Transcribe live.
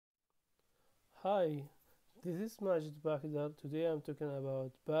Hi, this is Majid Bakdar. Today I'm talking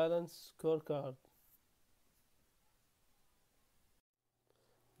about Balance Scorecard.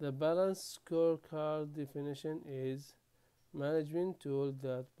 The Balance Scorecard definition is management tool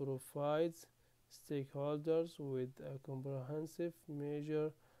that provides stakeholders with a comprehensive measure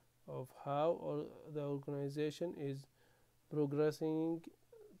of how the organization is progressing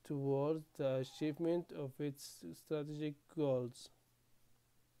towards the achievement of its strategic goals.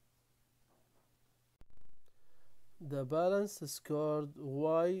 The balance scored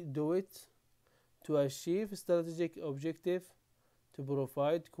why do it to achieve strategic objective, to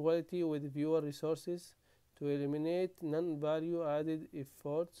provide quality with fewer resources, to eliminate non-value added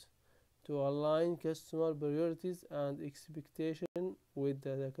efforts, to align customer priorities and expectation with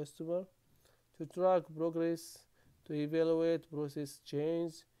the customer, to track progress, to evaluate process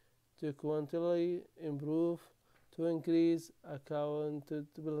change, to quantitably improve, to increase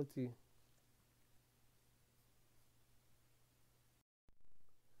accountability.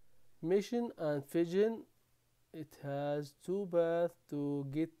 Mission and vision, it has two paths to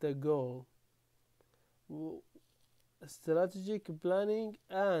get the goal: strategic planning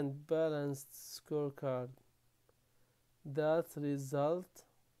and balanced scorecard. That result: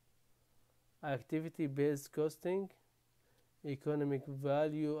 activity based costing, economic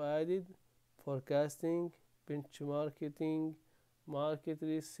value added, forecasting, benchmarking, market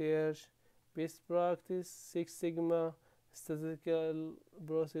research, best practice, Six Sigma, statistical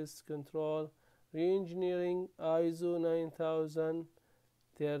process control, re-engineering, ISO 9000,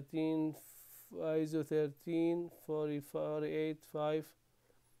 13, ISO 13485,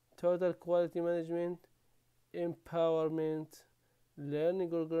 total quality management, empowerment,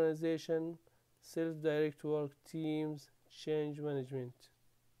 learning organization, self-direct work teams, change management.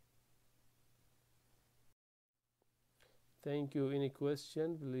 Thank you. Any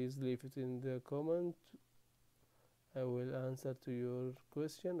question, please leave it in the comment. I will answer to your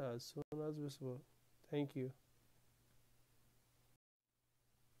question as soon as possible. Thank you.